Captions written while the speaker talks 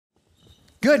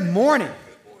Good morning.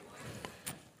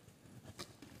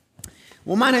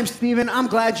 Well, my name's Stephen. I'm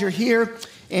glad you're here.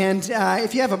 And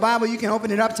if you have a Bible, you can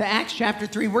open it up to Acts chapter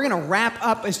 3. We're going to wrap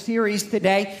up a series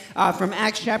today from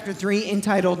Acts chapter 3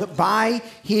 entitled By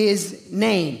His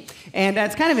Name. And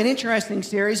it's kind of an interesting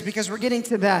series because we're getting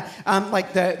to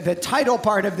the title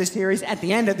part of the series at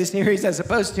the end of the series as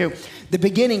opposed to the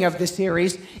beginning of the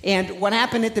series. And what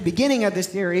happened at the beginning of the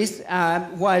series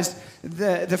was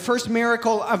the first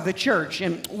miracle of the church.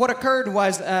 And what occurred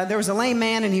was there was a lame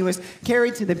man and he was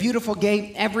carried to the beautiful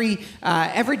gate every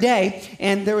day.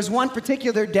 And there was one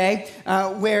particular day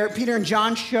where Peter and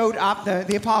John showed up,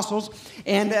 the apostles,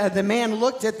 and the man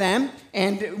looked at them.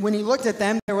 And when he looked at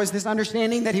them, there was this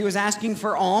understanding that he was asking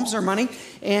for alms or money.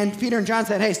 And Peter and John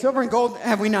said, "Hey, silver and gold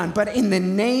have we none, but in the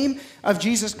name of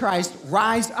Jesus Christ,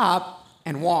 rise up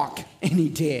and walk." And he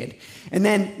did. And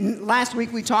then last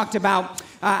week we talked about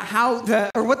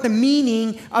what the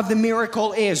meaning of the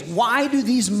miracle is. Why do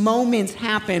these moments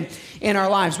happen in our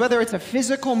lives? Whether it's a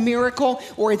physical miracle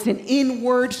or it's an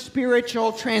inward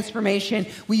spiritual transformation,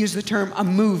 we use the term a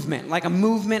movement, like a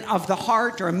movement of the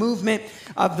heart or a movement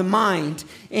of the mind.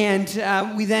 And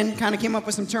we then kind of came up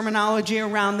with some terminology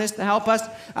around this to help us.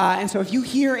 And so if you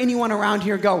hear anyone around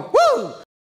here go, "Woo!"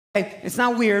 It's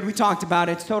not weird. We talked about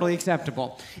it. It's totally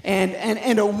acceptable.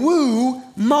 And a woo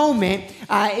moment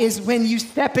is when you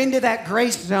step into that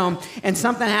grace zone and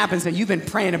something happens that you've been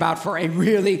praying about for a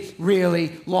really,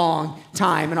 really long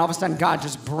time. And all of a sudden, God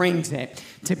just brings it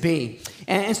to be.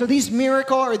 And so these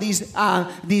miracle or these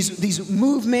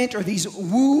movement or these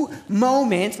woo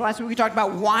moments, last week we talked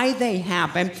about why they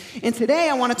happen. And today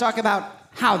I want to talk about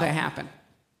how they happen.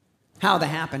 How they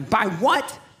happen. By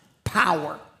what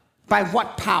power? By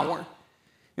what power?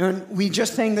 And we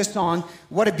just sang this song,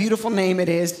 what a beautiful name it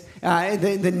is,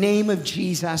 the name of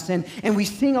Jesus. And we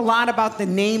sing a lot about the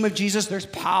name of Jesus. There's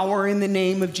power in the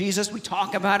name of Jesus. We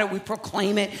talk about it. We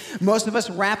proclaim it. Most of us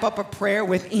wrap up a prayer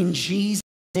with, "In Jesus'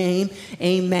 name,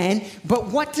 amen." But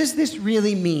what does this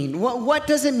really mean? What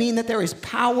does it mean that there is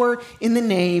power in the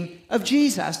name of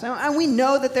Jesus? And we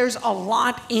know that there's a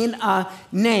lot in a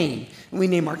name. We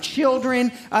name our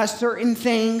children certain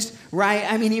things, right?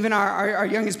 I mean, even our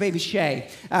youngest baby, Shay.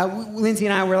 Lindsay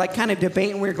and I were like kind of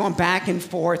debating. We were going back and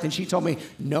forth, and she told me,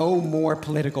 "No more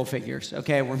political figures."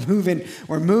 Okay, we're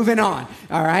moving on.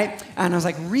 All right, and I was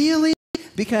like, "Really?"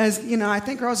 Because I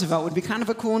think Roosevelt would be kind of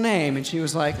a cool name, and she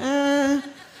was like,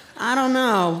 I don't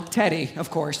know, Teddy,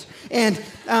 of course, and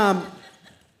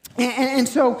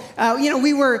so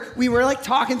we were like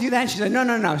talking through that. And she said,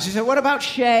 no. She said, "What about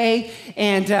Shay?"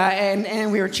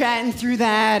 And we were chatting through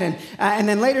that, and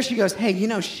then later she goes,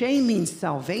 "Hey, Shay means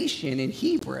salvation in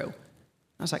Hebrew."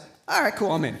 I was like, "All right,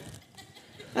 cool, I'm in."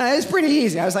 It's pretty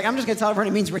easy. I was like, I'm just gonna tell everyone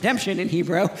it means redemption in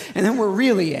Hebrew, and then we're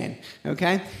really in,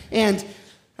 okay? And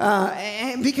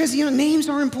because names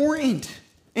are important.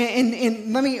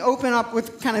 And let me open up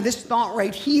with kind of this thought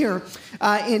right here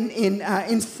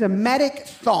in Semitic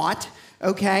thought,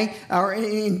 okay, or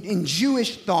in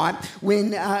Jewish thought,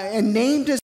 when a name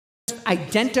does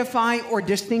identify or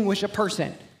distinguish a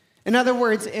person. In other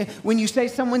words, when you say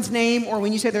someone's name or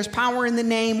when you say there's power in the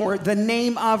name or the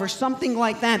name of or something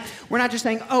like that, we're not just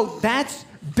saying, "Oh, that's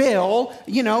Bill,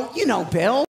 you know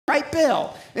Bill." Right,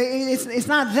 Bill? It's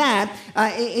not that.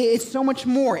 It's so much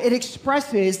more. It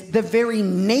expresses the very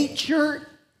nature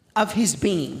of his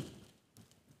being.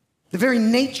 The very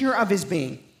nature of his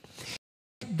being.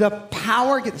 The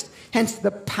power, get this, hence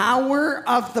the power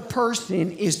of the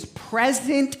person is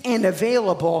present and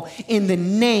available in the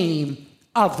name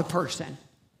of the person.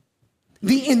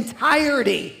 The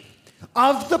entirety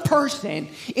of the person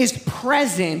is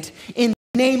present in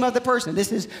name of the person.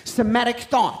 This is Semitic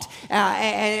thought.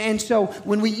 And so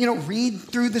when we, read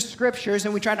through the scriptures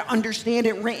and we try to understand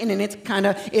it written in its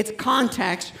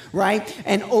context, right?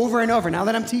 And over. Now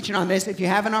that I'm teaching on this, if you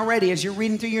haven't already, as you're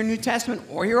reading through your New Testament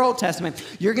or your Old Testament,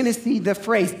 you're going to see the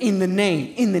phrase "in the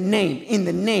name, in the name, in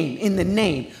the name, in the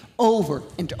name," over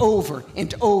and over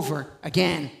and over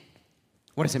again.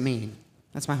 What does it mean?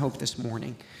 That's my hope this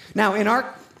morning. Now, in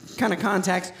our kind of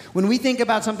context, when we think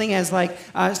about something as like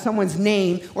someone's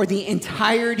name or the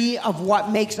entirety of what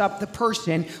makes up the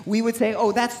person, we would say,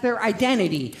 "Oh, that's their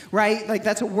identity," right? Like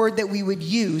that's a word that we would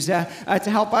use to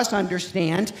help us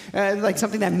understand, like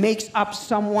something that makes up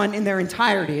someone in their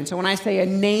entirety. And so when I say a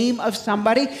name of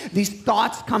somebody, these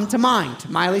thoughts come to mind.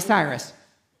 Miley Cyrus.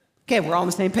 Okay, we're all on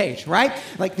the same page, right?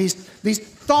 Like these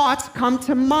thoughts come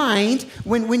to mind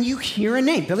when you hear a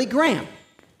name. Billy Graham.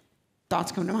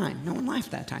 thoughts come to mind? No one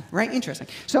laughed that time, right? Interesting.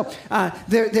 So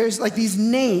there's like these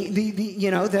names,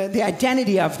 the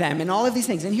identity of them and all of these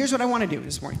things. And here's what I want to do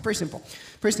this morning. Very simple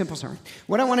sermon.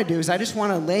 What I want to do is I just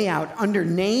want to lay out under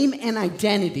name and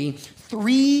identity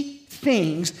 3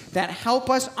 things that help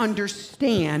us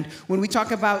understand when we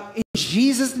talk about in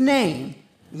Jesus' name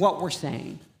what we're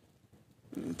saying.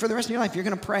 For the rest of your life, you're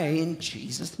going to pray in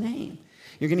Jesus' name.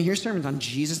 You're going to hear sermons on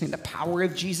Jesus' name, the power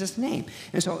of Jesus' name.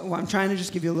 And so I'm trying to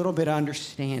just give you a little bit of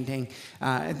understanding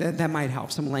that might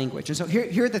help, some language. And so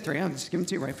here are the 3. I'll just give them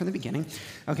to you right from the beginning.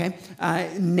 Okay?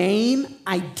 Name,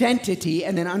 identity,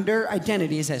 and then under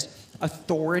identity it says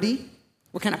authority.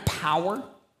 What kind of power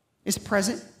is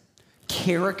present?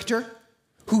 Character.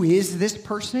 Who is this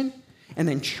person? And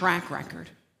then track record.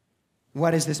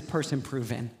 What has this person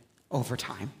proven over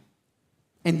time?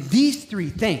 And these 3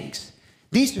 things,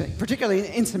 particularly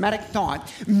in Semitic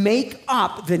thought, make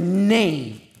up the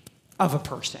name of a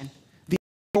person. The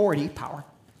authority, power,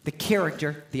 the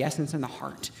character, the essence and the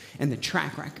heart, and the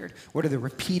track record. What are the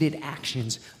repeated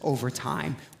actions over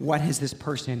time? What has this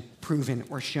person proven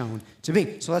or shown to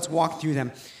be? So let's walk through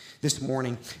them this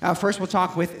morning. First, we'll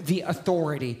talk with the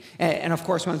authority. And of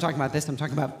course, when I'm talking about this, I'm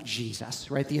talking about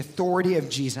Jesus, right? The authority of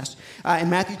Jesus.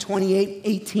 In Matthew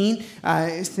 28:18,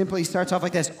 it simply starts off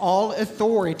like this: all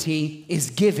authority is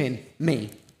given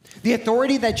me. The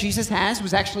authority that Jesus has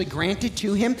was actually granted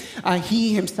to him.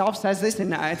 He himself says this,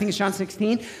 and I think it's John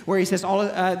 16, where he says, "All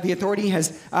the authority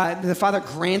has the Father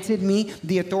granted me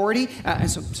the authority." And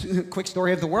so, quick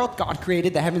story of the world: God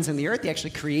created the heavens and the earth. He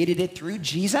actually created it through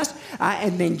Jesus,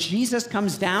 and then Jesus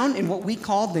comes down in what we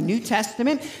call the New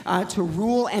Testament to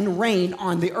rule and reign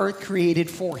on the earth created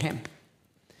for him.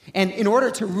 And in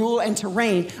order to rule and to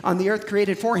reign on the earth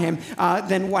created for him,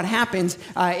 then what happens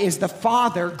is the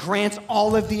Father grants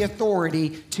all of the authority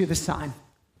to the Son.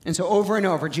 And so over and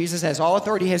over, Jesus says, all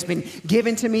authority has been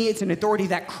given to me. It's an authority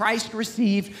that Christ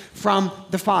received from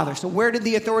the Father. So where did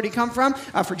the authority come from?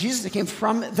 For Jesus, it came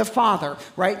from the Father,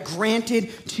 right? Granted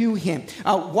to him.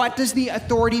 What does the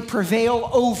authority prevail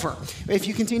over? If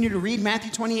you continue to read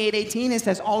Matthew 28:18, it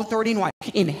says, all authority in what?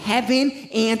 In heaven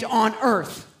and on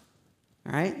earth.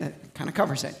 All right, that kind of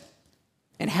covers it.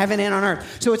 In heaven and on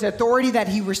earth. So it's authority that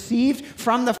he received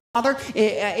from the Father.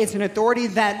 It's an authority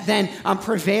that then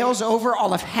prevails over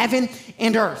all of heaven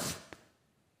and earth.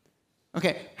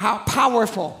 Okay, how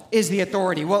powerful is the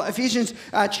authority? Well, Ephesians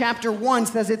chapter 1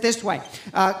 says it this way.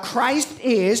 Christ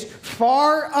is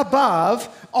far above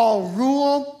all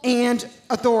rule and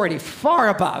authority. Far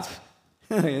above.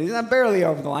 He's not barely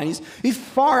over the line. He's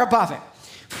far above it.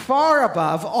 Far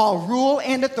above all rule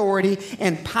and authority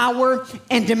and power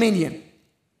and dominion.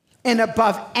 And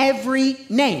above every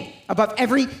name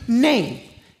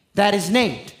that is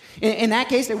named. In that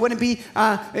case, it wouldn't be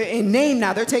a name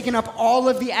now. They're taking up all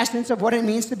of the essence of what it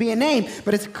means to be a name,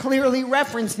 but it's clearly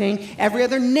referencing every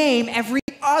other name, every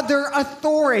other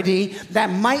authority that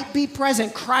might be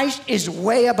present. Christ is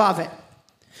way above it.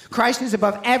 Christ is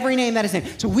above every name that is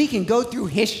named. So we can go through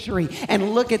history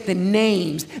and look at the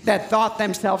names that thought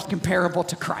themselves comparable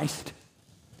to Christ.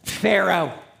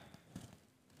 Pharaoh.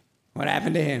 What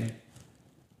happened to him?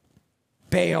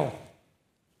 Baal.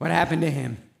 What happened to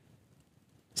him?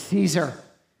 Caesar.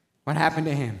 What happened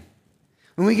to him?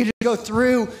 And we could just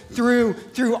go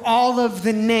through all of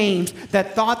the names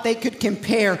that thought they could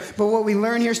compare. But what we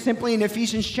learn here simply in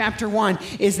Ephesians chapter 1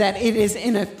 is that it is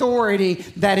an authority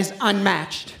that is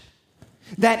unmatched.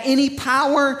 That any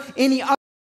power, any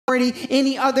authority,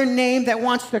 any other name that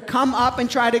wants to come up and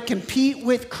try to compete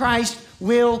with Christ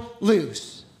will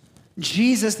lose.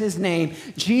 Jesus' name,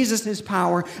 Jesus'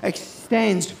 power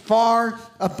extends far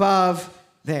above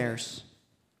theirs.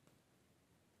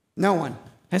 No one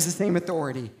has the same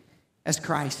authority as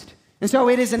Christ. And so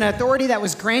it is an authority that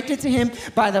was granted to him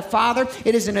by the Father.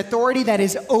 It is an authority that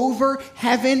is over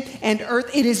heaven and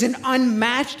earth. It is an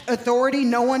unmatched authority.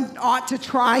 No one ought to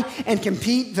try and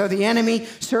compete, though the enemy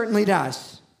certainly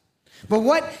does. But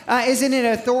what is in an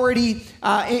authority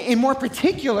in more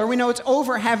particular? We know it's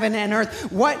over heaven and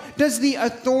earth. What does the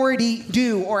authority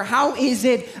do? Or how is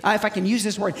it, if I can use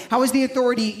this word, how is the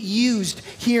authority used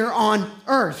here on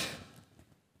earth?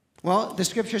 Well, the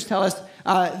scriptures tell us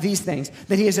these things.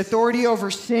 That he has authority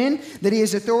over sin, that he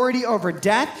has authority over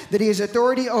death, that he has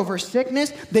authority over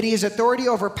sickness, that he has authority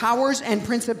over powers and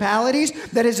principalities,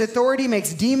 that his authority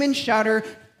makes demons shudder,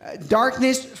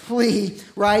 darkness flee,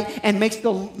 right? And makes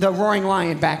the roaring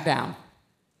lion back down.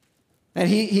 That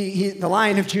the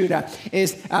Lion of Judah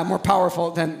is more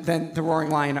powerful than the roaring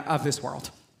lion of this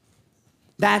world.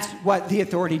 That's what the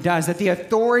authority does, that the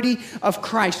authority of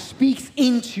Christ speaks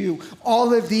into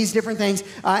all of these different things.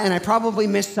 And I probably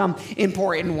missed some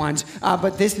important ones,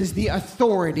 but this is the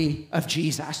authority of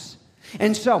Jesus.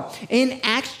 And so in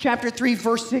Acts chapter 3,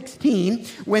 verse 16,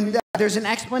 when there's an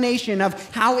explanation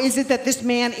of how is it that this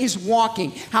man is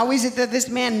walking, how is it that this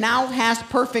man now has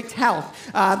perfect health,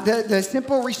 the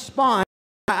simple response,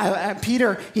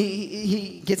 Peter,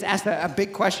 he gets asked a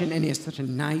big question, and he has such a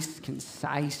nice,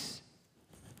 concise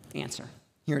answer.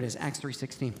 Here it is, Acts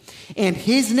 3:16. And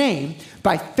his name,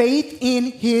 by faith in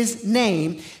his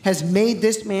name, has made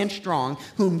this man strong,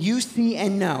 whom you see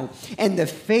and know. And the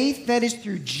faith that is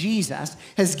through Jesus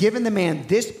has given the man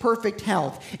this perfect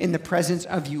health in the presence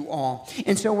of you all.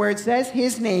 And so where it says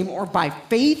his name, or by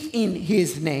faith in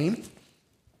his name,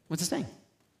 what's it saying?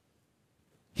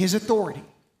 His authority.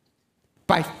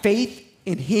 By faith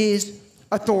in his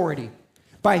authority.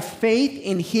 By faith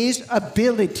in his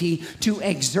ability to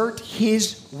exert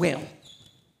his will.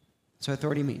 That's what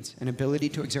authority means, an ability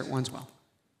to exert one's will,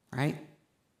 right?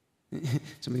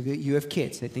 Some of you have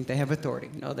kids, they think they have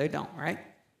authority. No, they don't, right?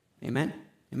 Amen?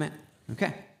 Amen.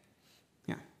 Okay.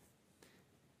 Yeah.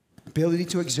 Ability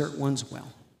to exert one's will.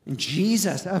 And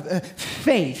Jesus,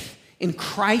 faith in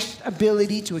Christ's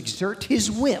ability to exert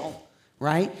his will,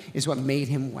 right, is what made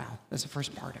him well. That's the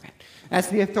first part of it. That's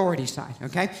the authority side,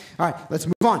 okay? All right, let's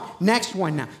move on. Next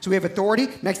one now. So we have authority.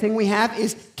 Next thing we have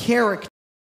is character.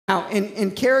 Now, in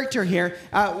character here,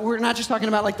 we're not just talking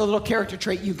about like the little character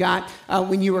trait you got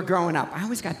when you were growing up. I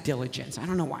always got diligence. I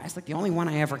don't know why. It's like the only one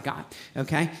I ever got,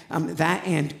 okay? That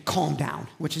and calm down,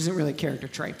 which isn't really a character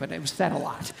trait, but it was said a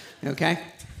lot, okay?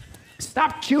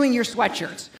 Stop chewing your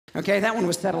sweatshirts. Okay, that one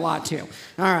was said a lot too.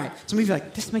 All right, some of you are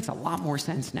like, this makes a lot more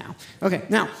sense now. Okay,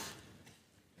 now,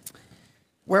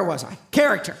 where was I?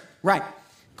 Character, right.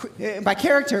 By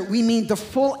character, we mean the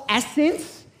full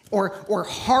essence or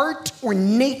heart or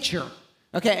nature.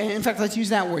 Okay, in fact, let's use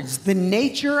that word. It's the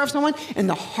nature of someone and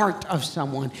the heart of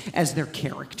someone as their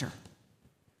character.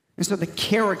 And so the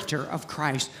character of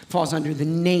Christ falls under the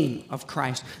name of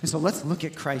Christ. And so let's look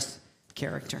at Christ's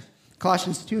character.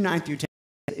 Colossians 2:9-10.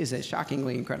 Is a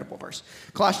shockingly incredible verse.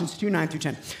 Colossians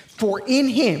 2:9-10. For in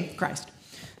him, Christ,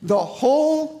 the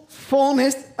whole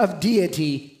fullness of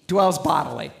deity dwells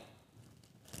bodily.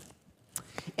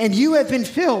 And you have been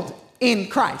filled in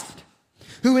Christ,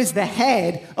 who is the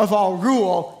head of all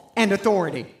rule and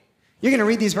authority. You're going to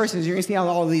read these verses. You're going to see how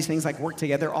all of these things like work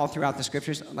together all throughout the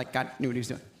scriptures. Like God knew what he was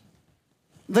doing.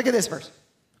 Look at this verse.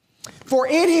 For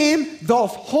in him, the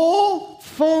whole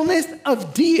fullness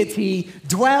of deity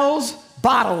dwells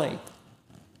bodily.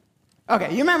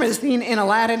 Okay, you remember the scene in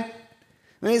Aladdin?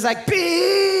 When he's like,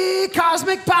 big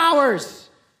cosmic powers,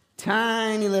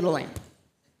 tiny little lamp.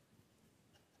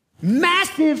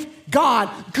 Massive God,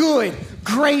 good,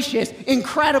 gracious,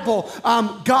 incredible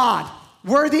God,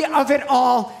 worthy of it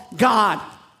all God.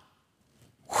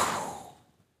 Whew.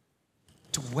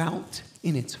 Dwelt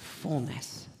in its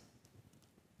fullness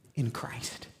in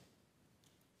Christ.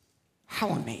 How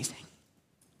amazing.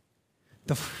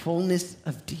 The fullness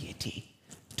of deity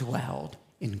dwelled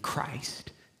in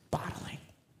Christ bodily.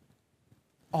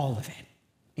 All of it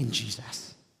in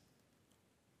Jesus.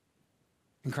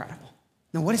 Incredible.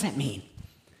 Now, what does that mean?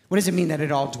 What does it mean that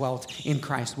it all dwelt in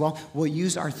Christ? Well, we'll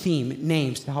use our theme,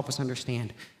 names, to help us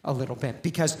understand a little bit.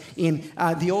 Because in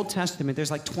the Old Testament,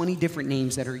 there's like 20 different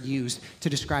names that are used to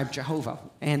describe Jehovah.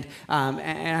 And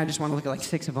I just want to look at like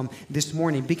 6 of them this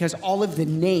morning. Because all of the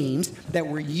names that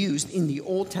were used in the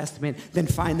Old Testament then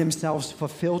find themselves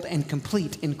fulfilled and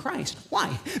complete in Christ.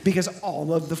 Why? Because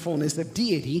all of the fullness of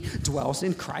deity dwells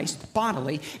in Christ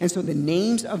bodily. And so the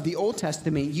names of the Old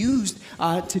Testament used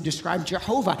to describe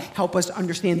Jehovah help us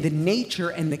understand the nature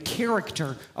and the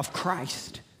character of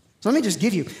Christ. So let me just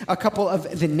give you a couple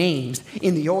of the names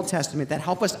in the Old Testament that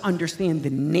help us understand the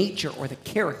nature or the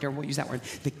character, we'll use that word,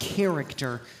 the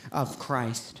character of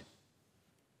Christ.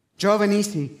 Jehovah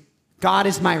Nissi, God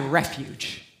is my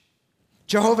refuge.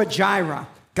 Jehovah Jireh,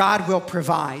 God will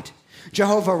provide.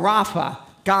 Jehovah Rapha,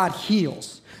 God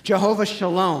heals. Jehovah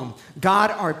Shalom, God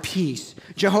our peace.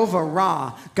 Jehovah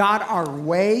Ra, God our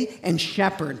way and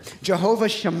shepherd. Jehovah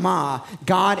Shammah,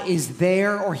 God is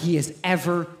there or he is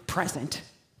ever present.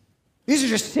 These are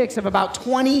just 6 of about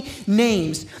 20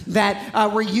 names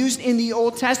that were used in the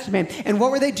Old Testament. And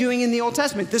what were they doing in the Old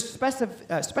Testament?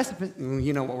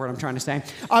 You know what word I'm trying to say.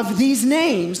 Of these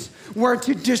names were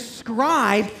to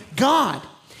describe God.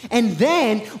 And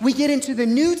then we get into the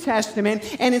New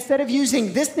Testament, and instead of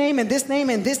using this name and this name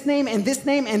and this name and this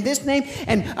name and this name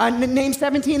and name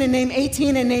 17 and name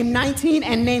 18 and name 19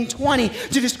 and name 20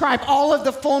 to describe all of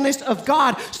the fullness of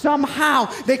God, somehow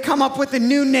they come up with a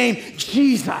new name,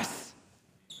 Jesus.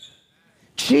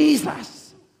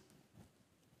 Jesus.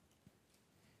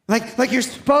 Like you're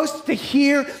supposed to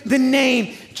hear the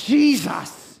name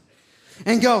Jesus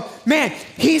and go, man,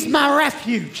 he's my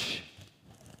refuge.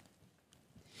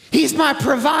 He's my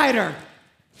provider.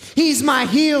 He's my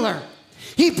healer.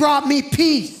 He brought me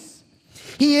peace.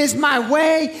 He is my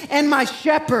way and my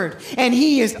shepherd, and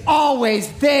he is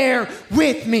always there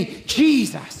with me.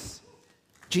 Jesus.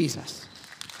 Jesus.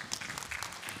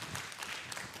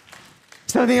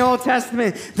 So in the Old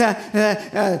Testament, the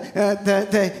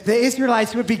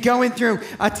Israelites would be going through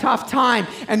a tough time,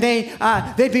 and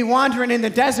they'd be wandering in the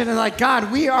desert and like,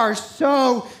 God, we are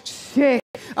so sick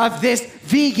of this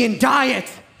vegan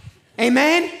diet.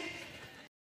 Amen?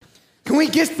 Can we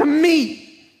get some meat?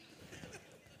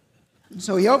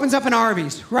 So he opens up an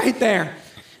Arby's right there.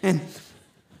 And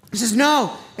he says,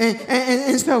 no.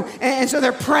 And so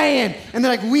they're praying. And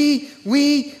they're like, we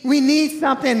need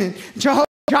something. And Jehovah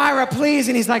Jireh, please.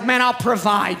 And he's like, man, I'll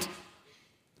provide.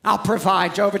 I'll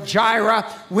provide. Jehovah Jireh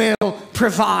will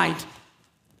provide.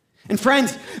 And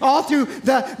friends, all through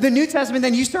the New Testament,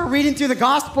 then you start reading through the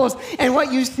Gospels, and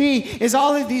what you see is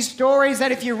all of these stories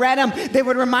that if you read them, they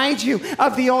would remind you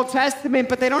of the Old Testament,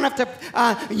 but they don't have to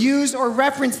use or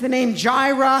reference the name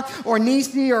Jireh or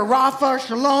Nisi or Rapha or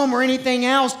Shalom or anything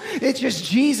else. It's just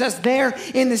Jesus there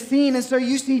in the scene. And so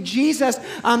you see Jesus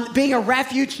being a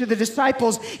refuge to the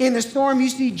disciples in the storm. You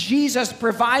see Jesus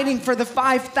providing for the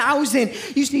 5,000.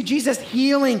 You see Jesus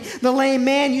healing the lame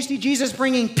man. You see Jesus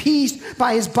bringing peace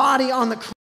by his body on the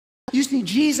cross. You see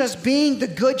Jesus being the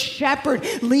good shepherd,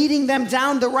 leading them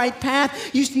down the right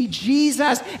path. You see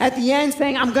Jesus at the end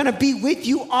saying, I'm going to be with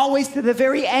you always to the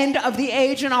very end of the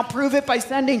age, and I'll prove it by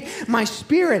sending my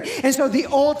Spirit. And so the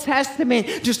Old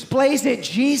Testament displays it.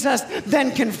 Jesus then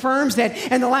confirms it.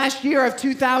 And the last year of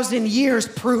 2,000 years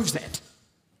proves it.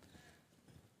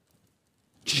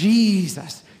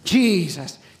 Jesus,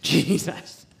 Jesus,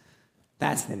 Jesus.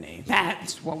 That's the name.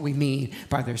 That's what we mean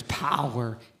by there's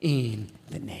power in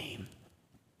the name.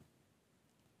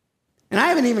 And I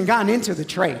haven't even gotten into the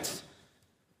traits.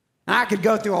 I could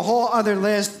go through a whole other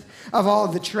list of all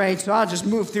of the traits, so I'll just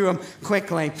move through them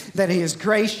quickly. That he is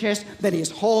gracious, that he is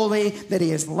holy, that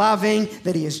he is loving,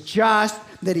 that he is just,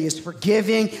 that he is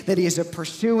forgiving, that he is a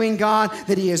pursuing God,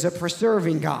 that he is a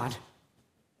preserving God.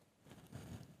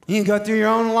 You can go through your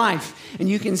own life and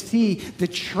you can see the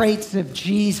traits of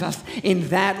Jesus in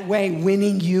that way,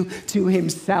 winning you to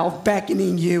himself,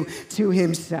 beckoning you to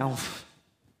himself.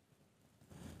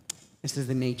 This is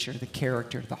the nature, the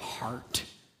character, the heart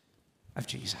of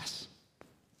Jesus.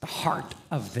 The heart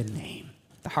of the name.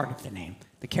 The heart of the name.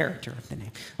 The character of the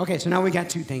name. Okay, so now we got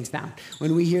two things down.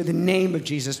 When we hear the name of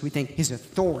Jesus, we think his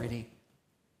authority,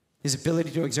 his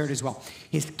ability to exert his will,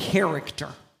 his character,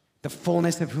 the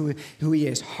fullness of who he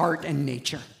is, heart and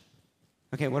nature.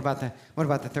 Okay, what about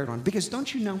the third one? Because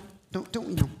don't you know, don't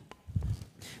we know?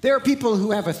 There are people who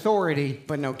have authority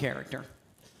but no character.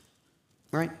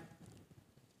 Right?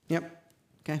 Yep.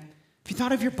 Okay. If you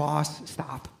thought of your boss,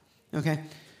 stop. Okay?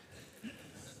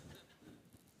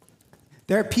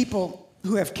 There are people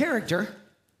who have character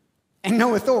and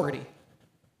no authority.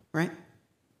 Right?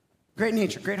 Great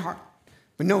nature, great heart,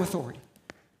 but no authority.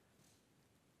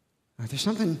 There's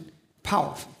something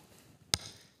powerful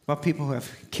about people who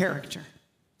have character,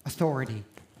 authority,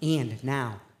 and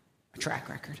now a track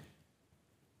record.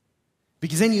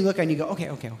 Because then you look and you go,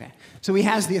 okay. So he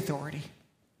has the authority.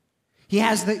 He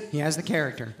has the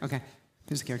character. Okay,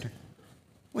 here's the character.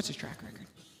 What's his track record?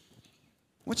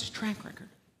 What's his track record?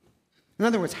 In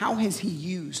other words, how has he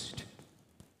used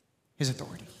his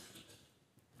authority?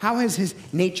 How has his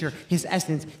nature, his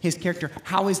essence, his character,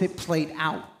 how has it played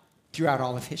out throughout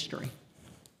all of history?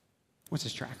 What's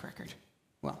his track record?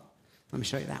 Well, let me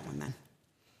show you that one then.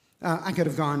 I could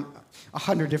have gone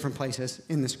 100 different places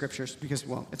in the scriptures because,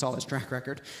 well, it's all his track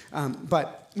record.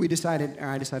 But I decided,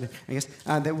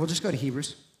 that we'll just go to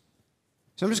Hebrews.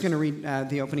 So I'm just going to read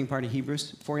the opening part of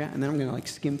Hebrews for you, and then I'm going to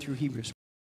skim through Hebrews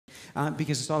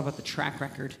because it's all about the track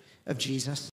record of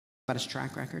Jesus, about his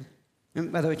track record.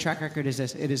 And by the way, track record is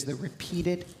this. It is the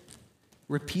repeated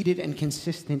and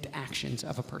consistent actions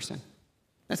of a person.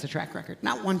 That's a track record.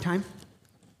 Not one time,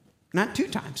 not two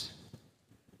times.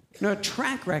 No, a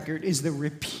track record is the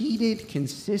repeated,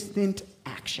 consistent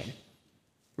action.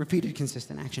 Repeated,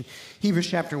 consistent action. Hebrews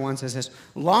chapter 1 says this,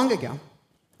 long ago,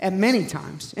 at many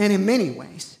times and in many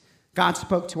ways, God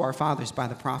spoke to our fathers by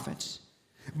the prophets.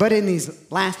 But in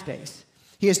these last days,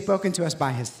 he has spoken to us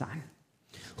by his Son,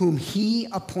 whom he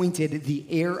appointed the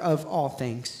heir of all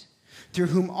things, through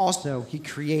whom also he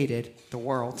created the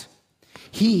world.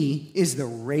 He is the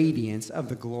radiance of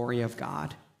the glory of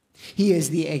God. He is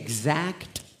the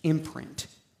exact imprint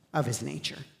of his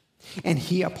nature, and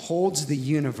he upholds the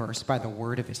universe by the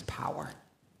word of his power.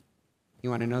 You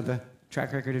want to know the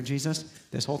track record of Jesus?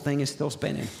 This whole thing is still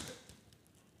spinning.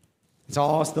 It's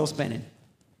all still spinning.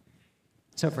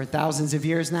 So for thousands of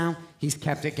years now, he's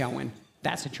kept it going.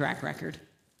 That's a track record.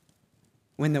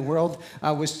 When the world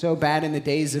was so bad in the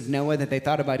days of Noah that they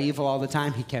thought about evil all the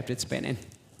time, he kept it spinning.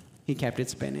 He kept it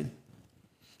spinning.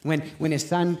 When his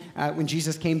son, when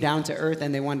Jesus came down to earth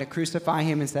and they wanted to crucify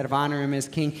him instead of honor him as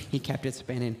king, he kept it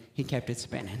spinning. He kept it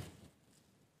spinning.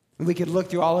 And we could look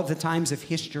through all of the times of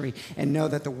history and know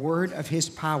that the word of his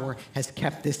power has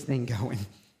kept this thing going.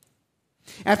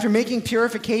 After making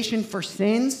purification for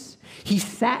sins, he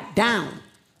sat down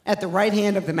at the right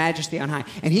hand of the Majesty on high.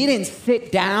 And he didn't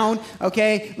sit down,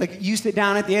 okay, like you sit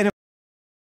down at the end of,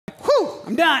 whew,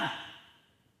 I'm done.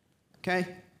 Okay?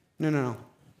 No.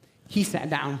 He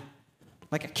sat down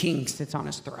like a king sits on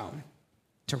his throne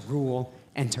to rule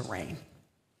and to reign.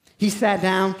 He sat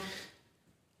down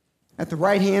at the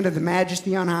right hand of the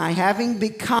Majesty on high, having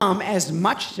become as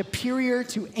much superior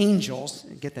to angels,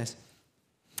 get this,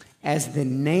 as the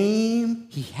name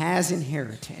he has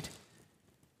inherited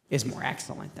is more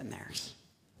excellent than theirs.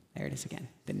 There it is again,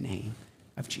 the name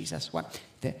of Jesus. What?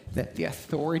 The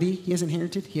authority he has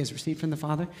inherited, he has received from the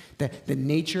Father, the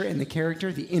nature and the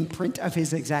character, the imprint of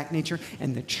his exact nature,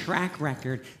 and the track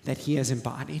record that he has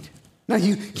embodied. Now,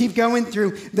 you keep going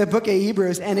through the book of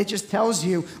Hebrews, and it just tells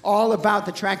you all about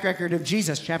the track record of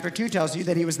Jesus. Chapter 2 tells you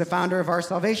that he was the founder of our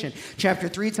salvation. Chapter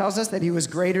 3 tells us that he was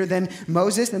greater than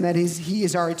Moses and that he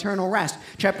is our eternal rest.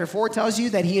 Chapter 4 tells you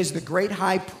that he is the great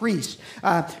high priest.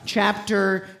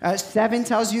 Chapter 7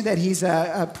 tells you that he's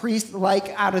a priest like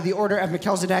out of the order of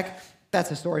Melchizedek. That's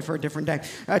a story for a different day.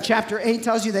 Chapter 8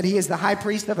 tells you that he is the high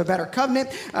priest of a better covenant.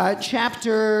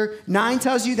 Chapter 9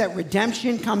 tells you that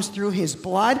redemption comes through his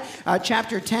blood.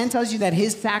 Chapter 10 tells you that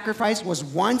his sacrifice was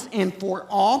once and for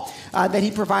all, that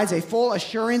he provides a full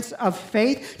assurance of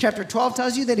faith. Chapter 12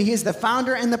 tells you that he is the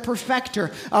founder and the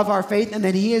perfecter of our faith, and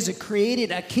that he has created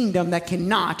a kingdom that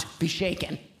cannot be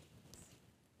shaken.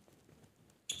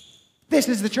 This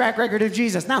is the track record of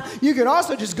Jesus. Now, you could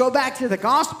also just go back to the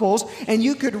Gospels and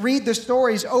you could read the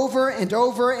stories over and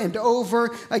over and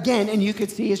over again, and you could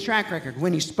see his track record.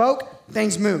 When he spoke,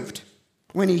 things moved.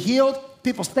 When he healed,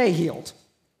 people stay healed.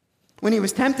 When he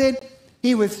was tempted,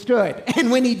 he withstood. And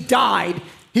when he died,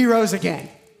 he rose again.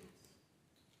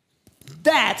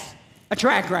 That's a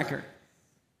track record.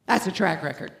 That's a track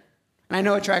record. And I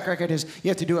know a track record is you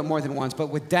have to do it more than once, but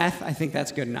with death, I think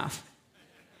that's good enough.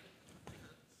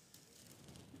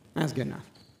 That's good enough.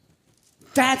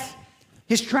 That's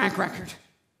his track record.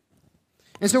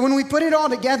 And so when we put it all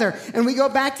together and we go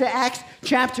back to Acts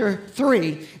chapter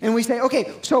 3 and we say,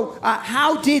 okay, so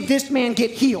how did this man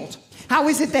get healed? How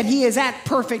is it that he is at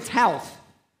perfect health?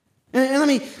 And let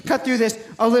me cut through this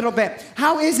a little bit.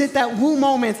 How is it that woo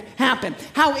moments happen?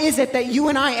 How is it that you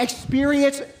and I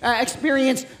experience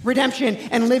redemption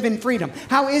and live in freedom?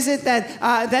 How is it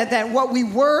that what we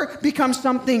were becomes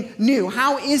something new?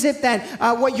 How is it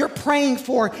that what you're praying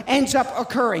for ends up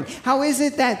occurring? How is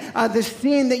it that the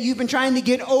sin that you've been trying to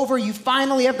get over, you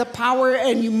finally have the power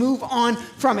and you move on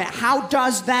from it? How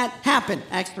does that happen?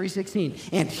 Acts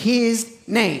 3:16. And his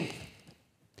name,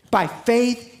 by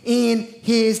faith in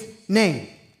his name.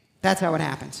 That's how it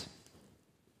happens.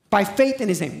 By faith in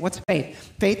his name. What's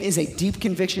faith? Faith is a deep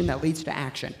conviction that leads to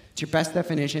action. It's your best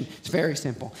definition. It's very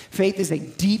simple. Faith is a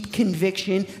deep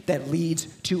conviction that leads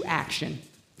to action.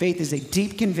 Faith is a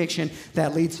deep conviction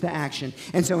that leads to action.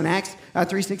 And so in Acts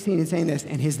 3:16, it's saying this,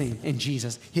 and his name, and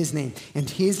Jesus, his name, and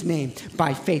his name,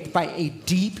 by faith, by a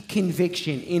deep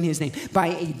conviction in his name, by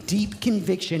a deep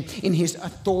conviction in his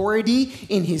authority,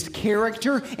 in his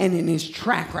character, and in his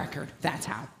track record. That's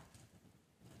how.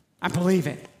 I believe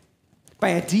it. By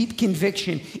a deep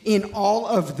conviction in all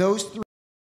of those three,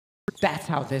 that's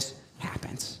how this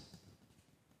happens.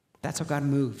 That's how God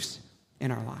moves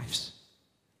in our lives.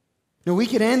 Now, we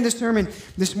could end the sermon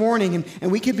this morning,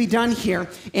 and we could be done here,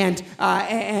 and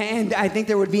I think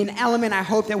there would be an element, I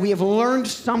hope, that we have learned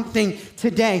something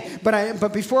today.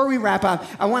 But before we wrap up,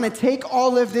 I want to take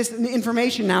all of this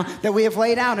information now that we have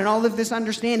laid out and all of this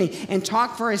understanding and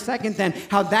talk for a second then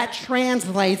how that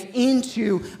translates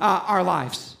into our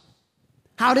lives.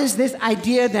 How does this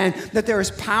idea then that there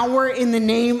is power in the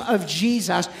name of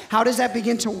Jesus, how does that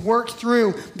begin to work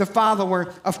through the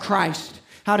follower of Christ?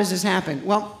 How does this happen?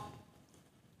 Well,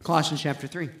 Colossians chapter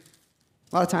 3. A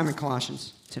lot of time in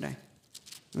Colossians today.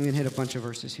 I'm going to hit a bunch of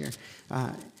verses here.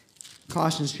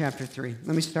 Colossians chapter 3.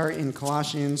 Let me start in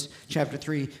Colossians chapter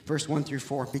 3, verse 1 through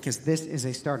 4, because this is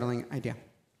a startling idea.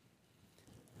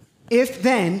 If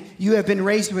then you have been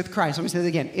raised with Christ, let me say that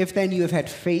again. If then you have had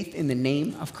faith in the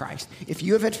name of Christ. If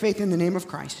you have had faith in the name of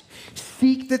Christ,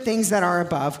 seek the things that are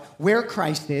above, where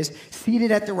Christ is,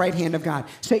 seated at the right hand of God.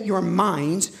 Set your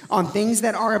minds on things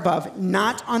that are above,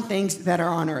 not on things that are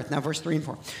on earth. Now, verse 3 and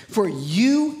 4. For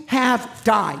you have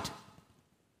died,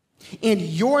 and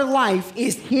your life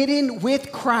is hidden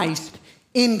with Christ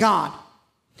in God.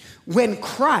 When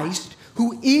Christ,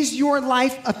 who is your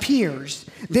life, appears,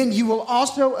 then you will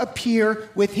also appear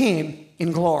with him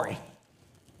in glory.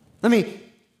 Let me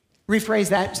rephrase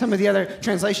that. Some of the other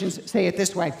translations say it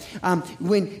this way.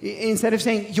 When instead of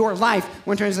saying your life,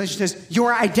 one translation says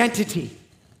your identity.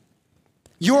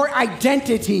 Your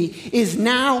identity is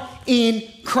now in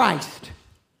Christ.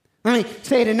 Let me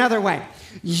say it another way.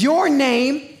 Your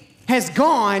name has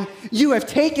gone, you have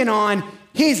taken on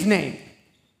his name.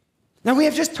 Now we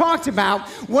have just talked about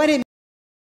what it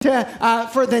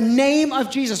for the name of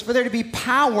Jesus, for there to be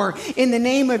power in the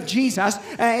name of Jesus,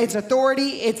 its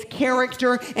authority, its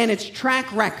character, and its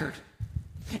track record.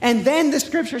 And then the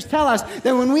scriptures tell us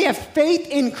that when we have faith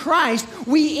in Christ,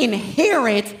 we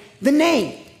inherit the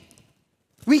name.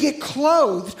 We get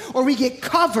clothed or we get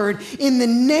covered in the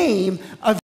name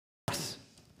of Jesus.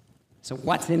 So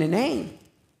what's in a name?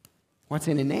 What's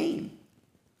in a name?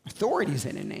 Authority is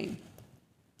in a name.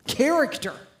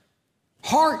 Character,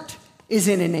 heart is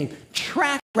in a name.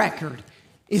 Track record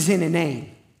is in a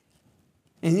name.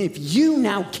 And if you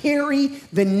now carry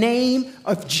the name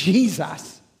of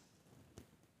Jesus,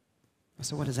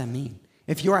 so what does that mean?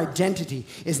 If your identity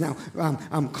is now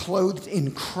clothed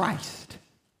in Christ,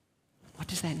 what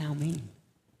does that now mean?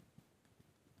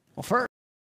 Well,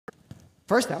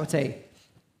 first I would say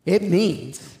it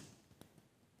means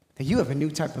that you have a new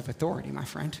type of authority, my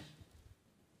friend.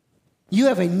 You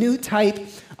have a new type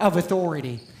of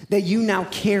authority that you now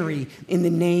carry in the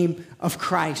name of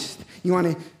Christ. Let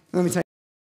me tell you how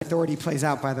authority plays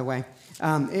out, by the way.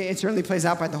 It certainly plays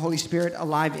out by the Holy Spirit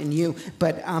alive in you.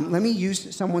 But let me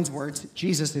use someone's words,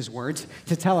 Jesus' words,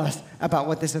 to tell us about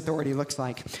what this authority looks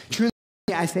like. Truly,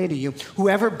 I say to you,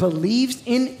 whoever believes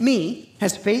in me,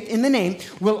 has faith in the name,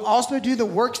 will also do the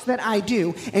works that I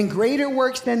do, and greater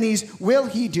works than these will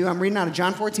he do. I'm reading out of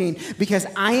John 14, because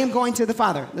I am going to the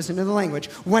Father. Listen to the language.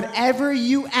 Whatever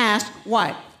you ask,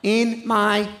 what? In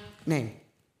my name.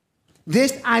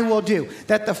 This I will do,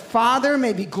 that the Father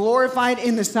may be glorified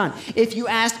in the Son. If you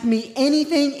ask me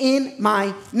anything in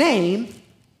my name,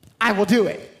 I will do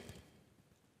it.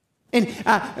 And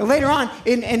later on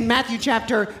in Matthew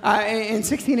chapter in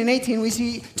 16 and 18, we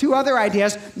see two other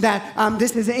ideas that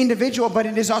this is individual, but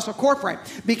it is also corporate.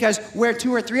 Because where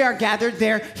two or three are gathered,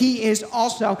 there he is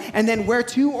also. And then where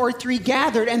two or three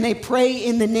gathered and they pray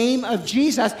in the name of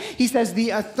Jesus, he says the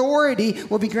authority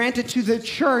will be granted to the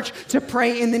church to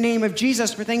pray in the name of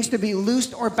Jesus for things to be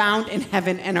loosed or bound in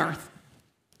heaven and earth.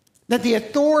 That the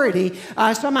authority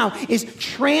somehow is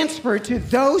transferred to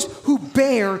those who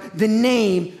bear the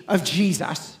name of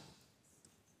Jesus.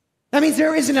 That means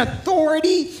there is an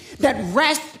authority that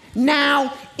rests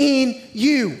now in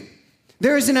you.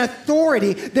 There is an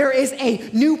authority, there is a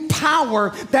new power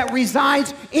that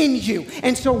resides in you.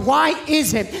 And so why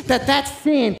is it that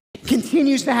sin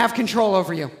continues to have control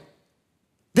over you?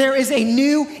 There is a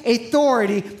new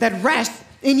authority that rests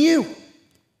in you.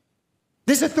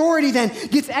 This authority then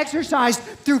gets exercised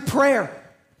through prayer.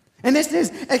 And this is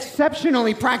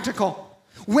exceptionally practical.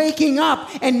 Waking up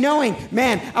and knowing,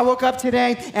 man, I woke up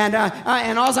today and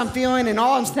all I'm feeling and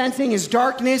all I'm sensing is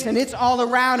darkness and it's all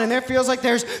around and there feels like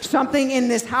there's something in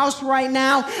this house right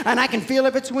now and I can feel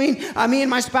it between me and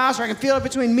my spouse, or I can feel it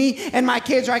between me and my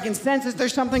kids, or I can sense that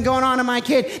there's something going on in my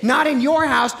kid. Not in your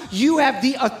house. You have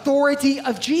the authority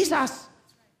of Jesus.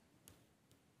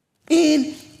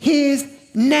 In his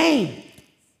name.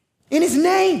 In his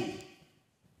name.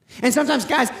 And sometimes,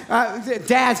 guys,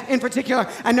 dads in particular,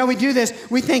 I know we do this.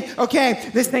 We think, okay,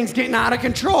 this thing's getting out of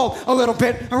control a little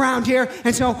bit around here.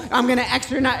 And so I'm going to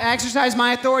exercise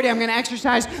my authority. I'm going to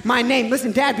exercise my name.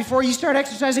 Listen, Dad, before you start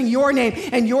exercising your name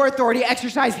and your authority,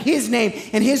 exercise his name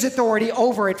and his authority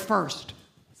over it first.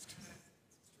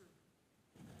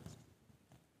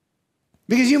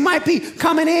 Because you might be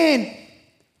coming in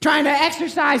trying to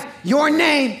exercise your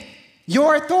name,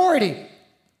 your authority.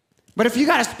 But if you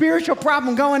got a spiritual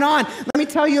problem going on, let me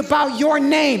tell you about your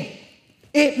name.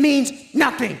 It means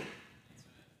nothing.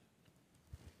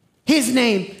 His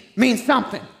name means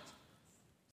something.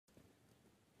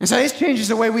 And so this changes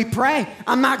the way we pray.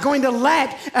 I'm not going to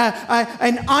let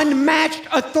an unmatched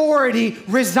authority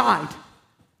reside.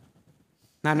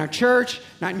 Not in our church,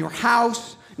 not in your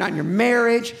house, not in your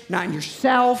marriage, not in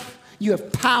yourself. You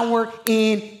have power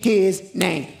in his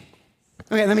name.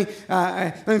 Okay, let me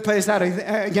play this out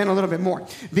again a little bit more.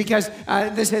 Because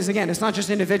this is, again, it's not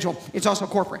just individual, it's also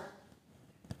corporate.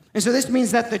 And so this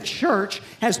means that the church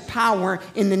has power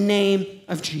in the name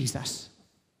of Jesus.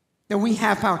 That we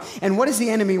have power. And what does the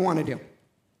enemy want to do?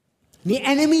 The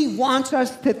enemy wants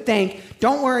us to think,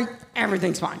 don't worry,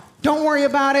 everything's fine. Don't worry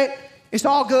about it. It's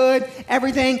all good.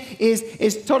 Everything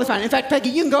is totally fine. In fact, Peggy,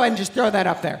 you can go ahead and just throw that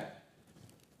up there.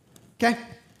 Okay?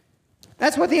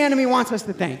 That's what the enemy wants us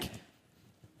to think.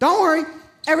 Don't worry,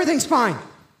 everything's fine.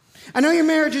 I know your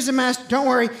marriage is a mess. Don't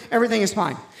worry, everything is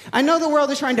fine. I know the world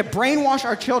is trying to brainwash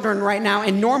our children right now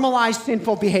and normalize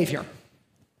sinful behavior.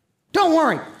 Don't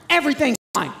worry, everything's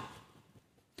fine.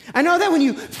 I know that when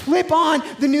you flip on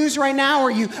the news right now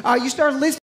or you start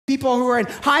listening to people who are in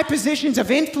high positions of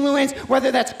influence,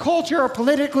 whether that's culture or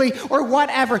politically or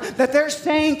whatever, that they're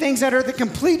saying things that are the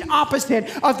complete opposite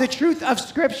of the truth of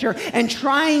Scripture and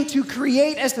trying to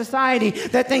create a society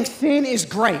that thinks sin is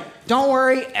great. Don't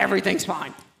worry, everything's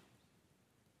fine.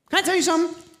 Can I tell you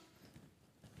something?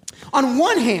 On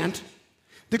one hand,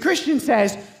 the Christian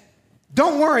says,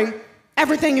 don't worry,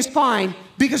 everything is fine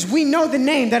because we know the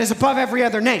name that is above every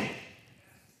other name.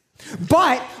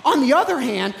 But on the other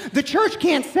hand, the church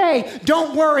can't say,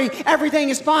 don't worry, everything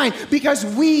is fine because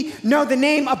we know the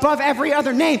name above every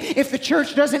other name if the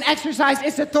church doesn't exercise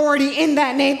its authority in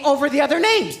that name over the other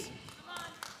names.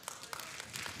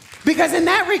 Because in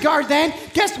that regard then,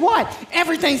 guess what?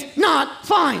 Everything's not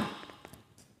fine.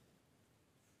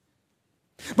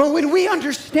 But when we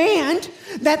understand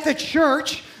that the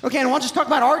church, okay, and I'll just talk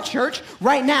about our church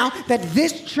right now, that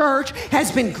this church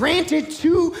has been granted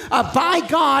to, by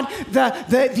God,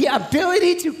 the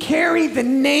ability to carry the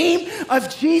name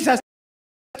of Jesus,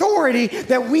 authority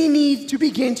that we need to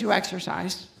begin to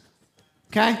exercise.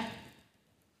 Okay?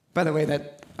 By the way,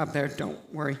 that up there, don't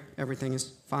worry, everything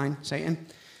is fine, Satan.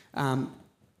 I'm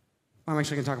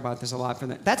actually going to talk about this a lot.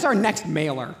 That's our next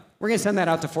mailer. We're going to send that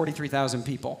out to 43,000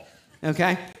 people.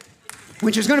 Okay?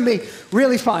 Which is going to be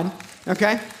really fun,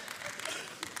 okay?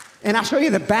 And I'll show you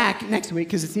the back next week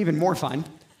because it's even more fun,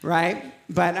 right?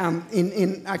 But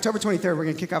in October 23rd, we're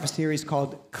going to kick off a series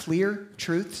called Clear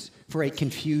Truths for a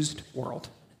Confused World.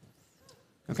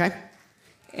 Okay?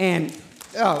 And,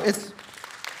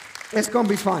 it's going to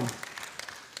be fun.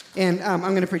 And I'm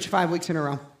going to preach 5 weeks in a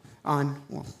row on,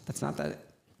 well, that's not that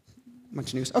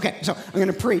much news. Okay, so I'm going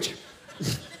to preach.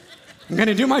 I'm going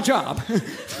to do my job.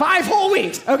 5 whole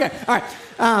weeks. Okay, all right.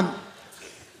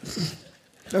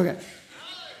 Okay.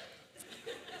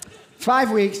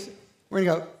 5 weeks, we're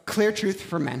going to go clear truth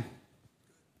for men.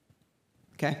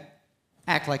 Okay?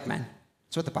 Act like men.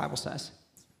 That's what the Bible says.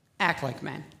 Act like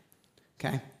men.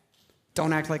 Okay?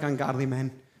 Don't act like ungodly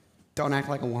men. Don't act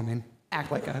like a woman.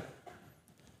 Act like a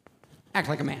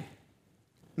man.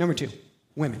 Number 2,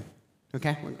 women.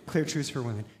 Okay? Clear truths for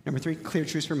women. Number 3, clear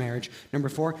truths for marriage. Number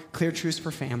 4, clear truths for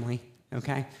family.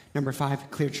 Okay? Number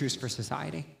 5, clear truths for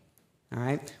society. All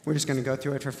right? We're just going to go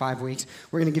through it for 5 weeks.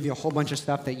 We're going to give you a whole bunch of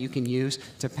stuff that you can use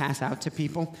to pass out to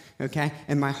people. Okay?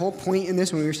 And my whole point in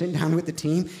this when we were sitting down with the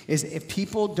team is if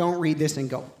people don't read this and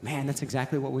go, man, that's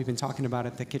exactly what we've been talking about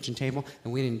at the kitchen table,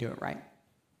 then we didn't do it right.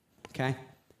 Okay?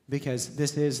 Because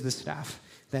this is the stuff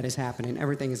that is happening.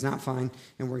 Everything is not fine,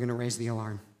 and we're going to raise the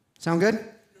alarm. Sound good?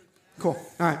 Cool.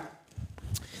 All right.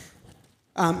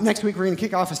 Next week, we're going to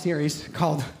kick off a series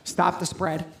called Stop the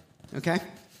Spread. Okay?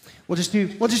 We'll just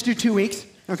do 2 weeks.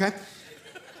 Okay?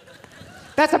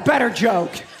 That's a better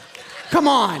joke. Come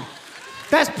on.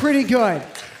 That's pretty good.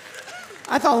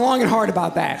 I thought long and hard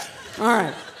about that. All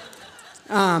right.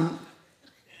 All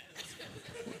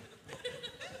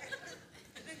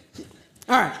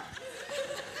right.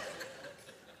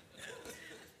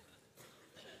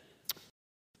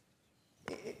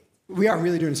 We are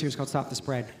really doing a series called Stop the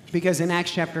Spread. Because in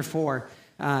Acts chapter 4,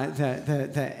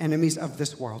 the enemies of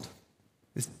this world,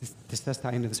 this does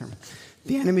tie into the sermon.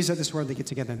 The enemies of this world, they get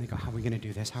together and they go, how are we going to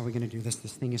do this? How are we going to do this?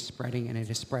 This thing is spreading and it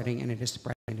is spreading and it is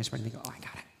spreading and it is spreading. They go, oh, I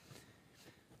got it.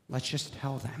 Let's just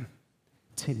tell them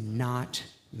to not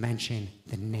mention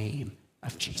the name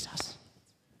of Jesus.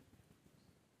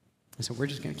 And so we're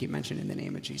just going to keep mentioning the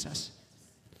name of Jesus.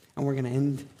 And we're going to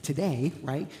end today,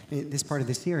 right, this part of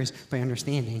this series, by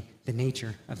understanding the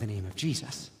nature of the name of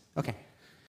Jesus. Okay.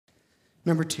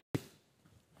 Number 2,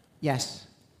 yes,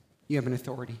 you have an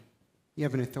authority. You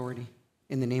have an authority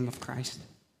in the name of Christ.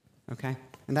 Okay?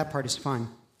 And that part is fun.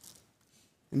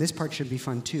 And this part should be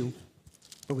fun too.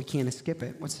 But we can't skip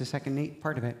it. What's the second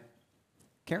part of it?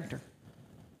 Character.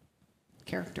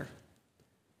 Character.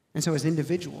 And so as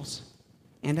individuals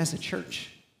and as a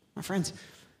church, my friends,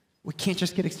 we can't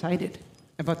just get excited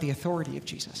about the authority of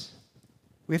Jesus.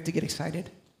 We have to get excited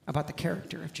about the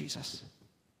character of Jesus.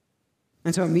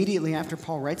 And so immediately after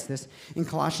Paul writes this, in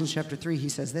Colossians chapter 3, he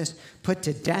says this, "Put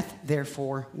to death,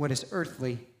 therefore, what is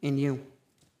earthly in you.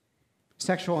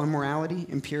 Sexual immorality,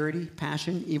 impurity,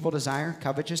 passion, evil desire,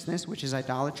 covetousness, which is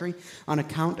idolatry. On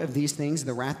account of these things,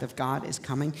 the wrath of God is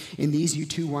coming. In these you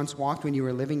too once walked when you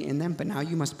were living in them, but now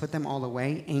you must put them all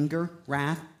away: anger,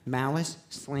 wrath, malice,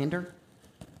 slander."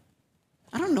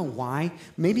 I don't know why.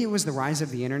 Maybe it was the rise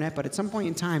of the internet, but at some point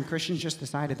in time, Christians just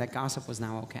decided that gossip was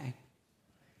now okay.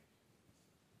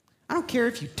 I don't care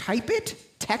if you type it,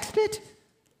 text it,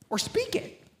 or speak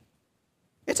it.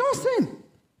 It's all sin.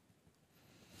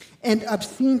 "And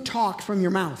obscene talk from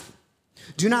your mouth.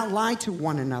 Do not lie to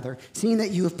one another, seeing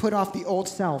that you have put off the old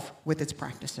self with its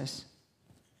practices."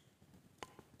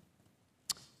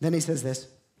 Then he says this,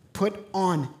 "Put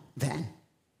on then,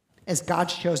 as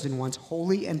God's chosen ones,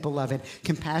 holy and beloved,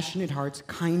 compassionate hearts,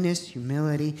 kindness,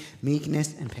 humility,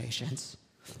 meekness, and patience.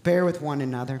 Bear with one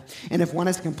another, and if one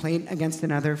has a complaint against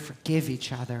another, forgive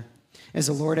each other. As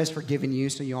the Lord has forgiven you,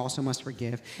 so you also must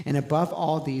forgive. And above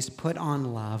all these, put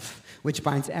on love, which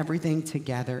binds everything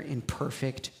together in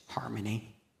perfect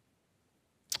harmony."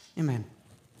 Amen.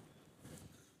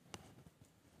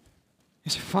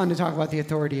 It's fun to talk about the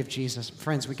authority of Jesus.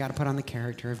 Friends, we got to put on the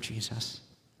character of Jesus.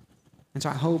 And so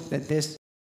I hope that this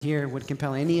here would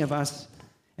compel any of us,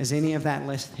 as any of that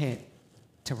list hit,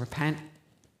 to repent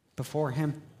before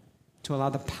him, to allow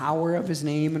the power of his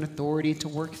name and authority to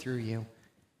work through you,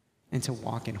 and to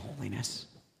walk in holiness.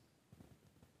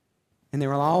 And there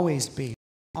will always be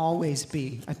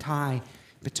a tie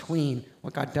between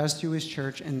what God does through his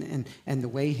church and the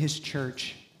way his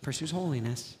church pursues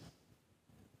holiness.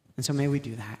 And so may we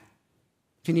do that.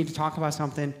 If you need to talk about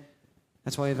something,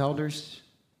 that's why we have elders.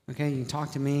 Okay, you can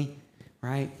talk to me,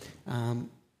 right?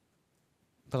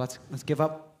 But let's give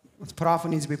up. Let's put off what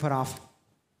needs to be put off.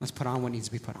 Let's put on what needs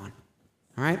to be put on.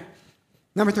 All right?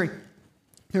 Number 3,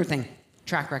 third thing.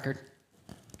 Track record.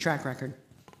 Track record.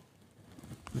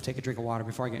 I'm going to take a drink of water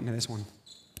before I get into this one.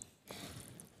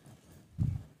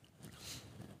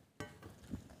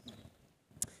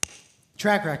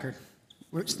 Track record.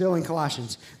 We're still in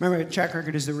Colossians. Remember, track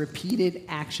record is the repeated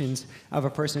actions of a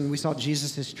person. We saw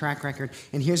Jesus' track record.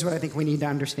 And here's what I think we need to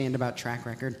understand about track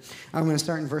record. I'm going to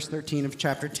start in verse 13 of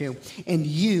chapter 2. "And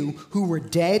you who were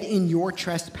dead in your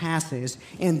trespasses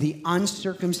and the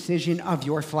uncircumcision of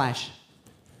your flesh."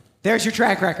 There's your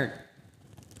track record.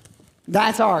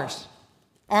 That's ours.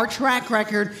 Our track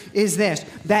record is this,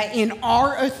 that in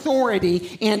our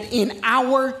authority and in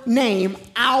our name,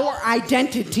 our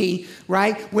identity,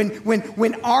 right,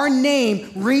 when our name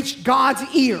reached God's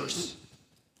ears,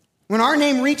 when our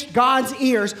name reached God's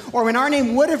ears, or when our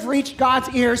name would have reached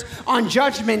God's ears on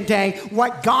Judgment Day,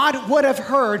 what God would have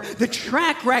heard, the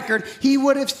track record he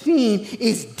would have seen,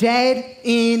 is dead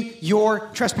in your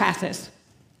trespasses.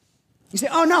 You say,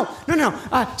 "Oh no,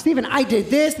 Stephen, I did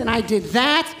this and I did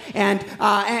that, and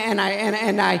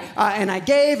I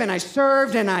gave and I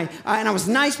served and I was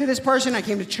nice to this person. I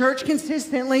came to church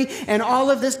consistently and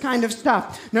all of this kind of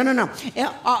stuff." No.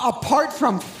 Apart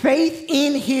from faith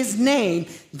in his name,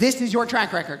 this is your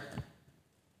track record.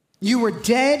 You were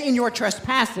dead in your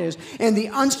trespasses and the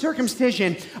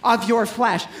uncircumcision of your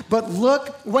flesh. But look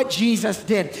what Jesus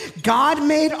did. God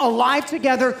made alive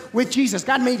together with Jesus.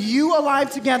 God made you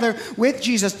alive together with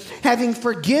Jesus, having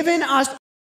forgiven us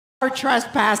our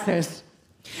trespasses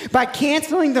by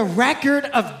canceling the record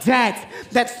of debt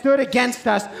that stood against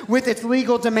us with its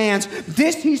legal demands.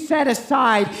 This he set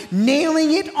aside,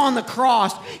 nailing it on the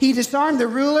cross. He disarmed the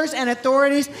rulers and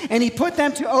authorities, and he put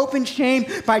them to open shame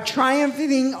by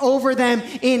triumphing over them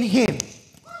in him.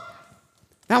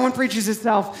 That one preaches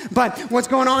itself. But what's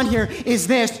going on here is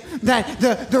this, that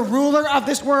the ruler of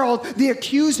this world, the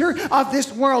accuser of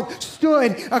this world,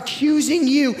 stood accusing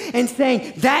you and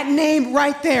saying, that name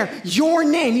right there, your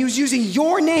name, he was using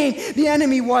your name, the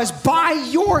enemy was, by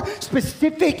your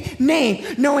specific name,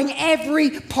 knowing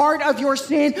every part of your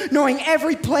sin, knowing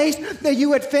every place that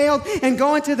you had failed, and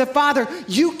going to the Father.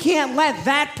 You can't let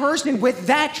that person with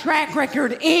that track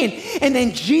record in. And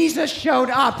then Jesus showed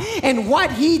up, and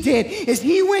what he did is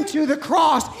he went to the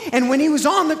cross, and when he was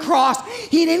on the cross,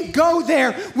 he didn't go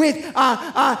there with,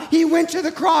 he went to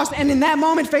the cross, and in that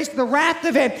moment faced the wrath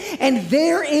of it, and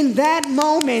there in that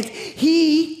moment,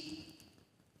 he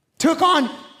took on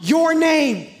your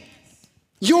name.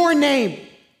 Your name.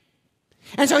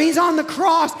 And so he's on the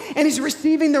cross and he's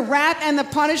receiving the wrath and the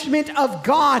punishment of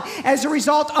God as a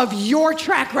result of your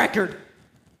track record.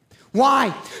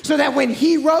 Why? So that when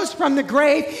he rose from the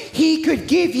grave, he could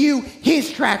give you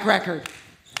his track record.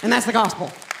 And that's the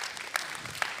gospel.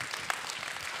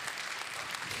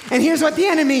 And here's what the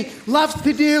enemy loves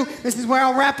to do. This is where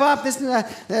I'll wrap up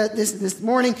this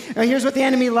morning. Here's what the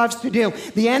enemy loves to do.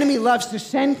 The enemy loves to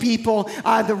send people,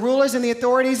 the rulers and the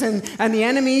authorities and the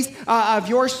enemies of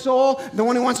your soul, the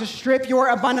one who wants to strip your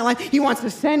abundant life. He wants to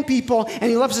send people, and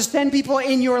he loves to send people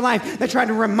in your life that try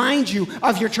to remind you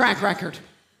of your track record.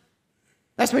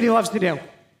 That's what he loves to do.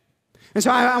 And so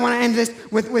I want to end this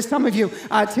with some of you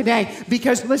today,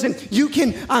 because listen, you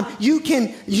can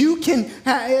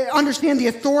understand the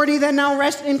authority that now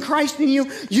rests in Christ in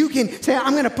you. You can say,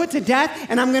 I'm going to put to death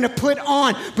and I'm going to put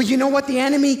on. But you know what the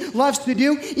enemy loves to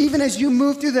do? Even as you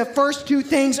move through the first two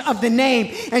things of the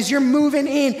name, as you're moving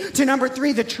in to number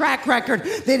 3, the track record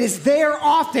that is there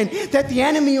often, that the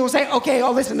enemy will say, okay,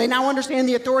 oh listen, they now understand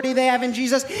the authority they have in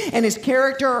Jesus, and his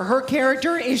character or her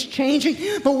character is changing.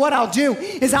 But what I'll do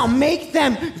is I'll make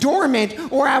them dormant,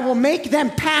 or I will make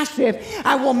them passive.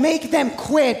 I will make them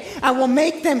quit. I will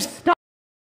make them stop.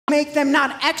 Make them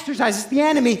not exercise. It's the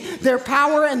enemy, their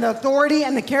power and the authority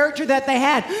and the character that they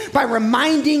had, by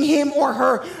reminding him or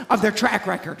her of their track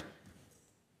record.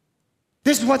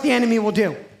 This is what the enemy will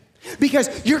do.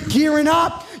 Because you're gearing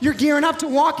up. You're gearing up to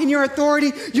walk in your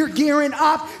authority. You're gearing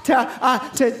up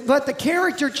to let the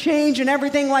character change and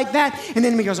everything like that. And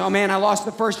then he goes, oh man, I lost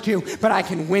the first 2, but I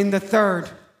can win the third.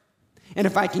 And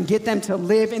if I can get them to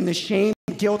live in the shame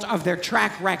and guilt of their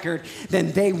track record,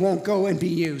 then they won't go and be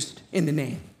used in the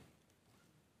name.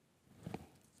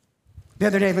 The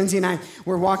other day, Lindsay and I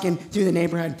were walking through the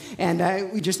neighborhood,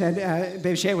 and we just had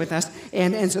Baby Shay with us,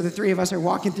 and so the 3 of us are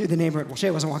walking through the neighborhood. Well,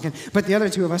 Shay wasn't walking, but the other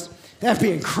 2 of us, that'd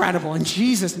be incredible, in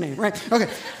Jesus' name, right? Okay.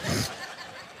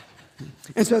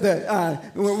 And so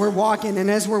we're walking,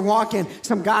 and as we're walking,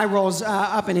 some guy rolls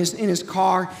up in his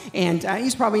car, and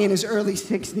he's probably in his early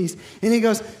 60s, and he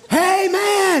goes, hey,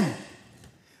 man,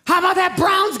 how about that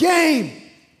Browns game?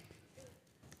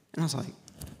 And I was like,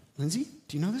 Lindsay,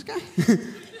 do you know this guy?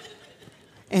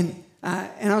 And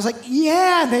I was like,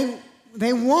 yeah,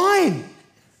 they won.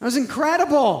 That was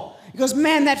incredible. He goes,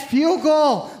 man, that field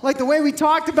goal, like the way we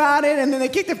talked about it, and then they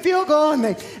kicked the field goal, and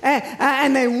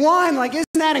they won. Like, isn't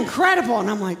that incredible? And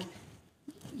I'm like,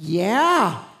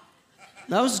 yeah,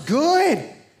 that was good. I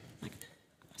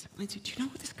was like, Lindsay, do you know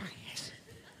who this guy is?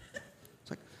 It's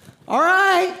like, all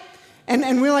right.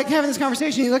 And we're like having this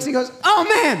conversation. He looks and he goes, oh,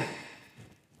 man,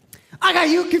 I got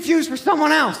you confused for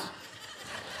someone else.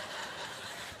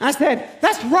 I said,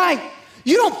 that's right.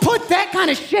 You don't put that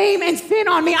kind of shame and sin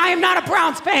on me. I am not a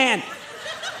Browns fan.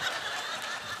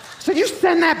 So you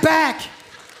send that back.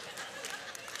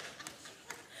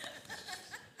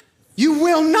 You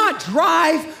will not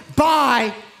drive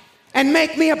by and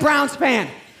make me a Browns fan.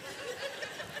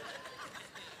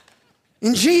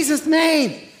 In Jesus'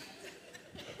 name.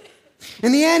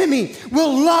 And the enemy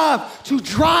will love to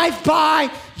drive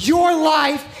by your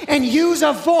life and use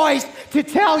a voice to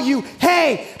tell you,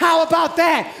 hey, how about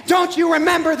that? Don't you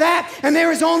remember that? And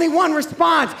there is only one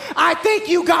response. I think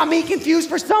you got me confused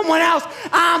for someone else.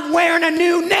 I'm wearing a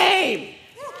new name.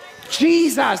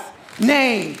 Jesus'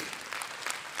 name.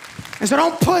 And so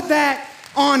don't put that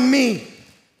on me.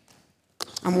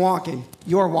 I'm walking.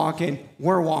 You're walking.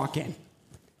 We're walking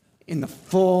in the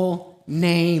full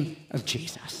name of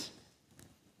Jesus.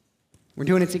 We're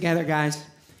doing it together, guys.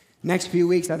 Next few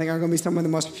weeks, I think, are going to be some of the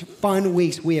most fun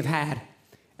weeks we have had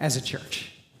as a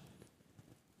church.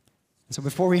 So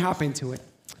before we hop into it,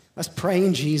 let's pray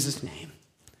in Jesus' name.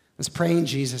 Let's pray in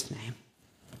Jesus' name.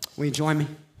 Will you join me?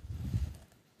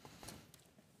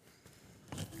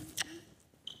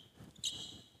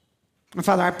 And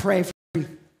Father, I pray for every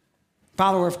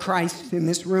follower of Christ in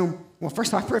this room. Well,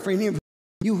 first I pray for any of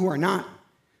you who are not.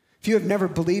 If you have never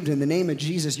believed in the name of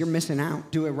Jesus, you're missing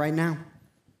out. Do it right now.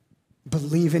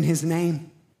 Believe in his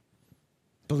name.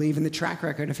 Believe in the track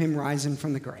record of him rising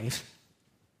from the grave.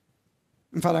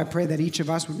 And Father, I pray that each of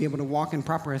us would be able to walk in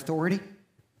proper authority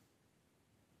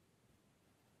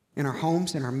in our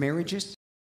homes, in our marriages,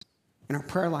 in our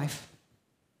prayer life.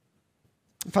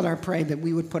 And Father, I pray that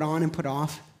we would put on and put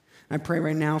off. I pray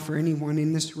right now for anyone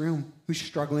in this room who's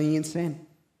struggling in sin.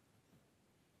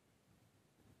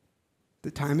 The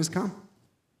time has come.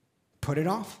 Put it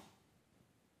off.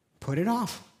 Put it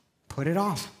off. Put it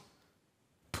off.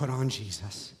 Put on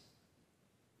Jesus.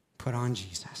 Put on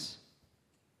Jesus.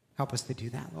 Help us to do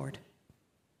that, Lord.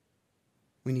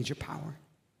 We need your power.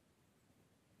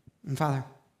 And Father,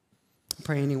 I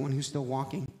pray anyone who's still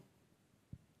walking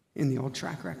in the old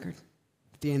track record,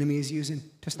 the enemy is using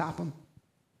to stop them.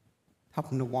 Help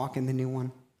them to walk in the new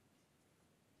one.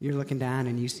 You're looking down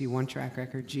and you see one track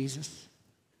record, Jesus.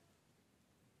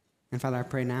 And Father, I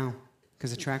pray now,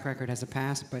 because the track record has a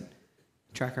past, but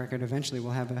track record eventually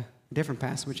will have a different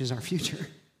past, which is our future.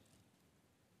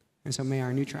 And so may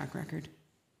our new track record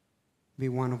be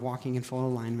one of walking in full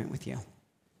alignment with you,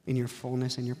 in your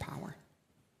fullness and your power.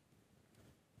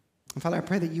 And Father, I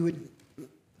pray that you would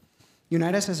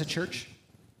unite us as a church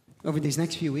over these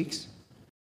next few weeks,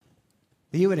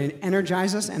 that you would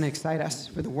energize us and excite us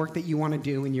for the work that you want to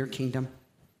do in your kingdom.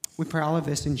 We pray all of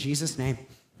this in Jesus' name.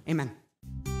 Amen.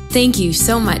 Thank you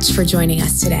so much for joining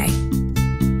us today.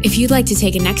 If you'd like to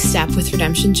take a next step with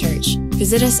Redemption Church,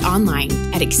 visit us online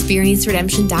at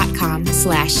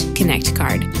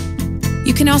experienceredemption.com/connectcard.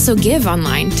 You can also give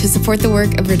online to support the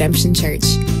work of Redemption Church.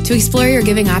 To explore your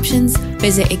giving options,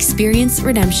 visit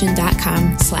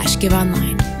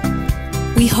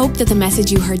experienceredemption.com/giveonline. We hope that the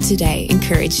message you heard today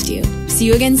encouraged you. See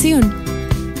you again soon.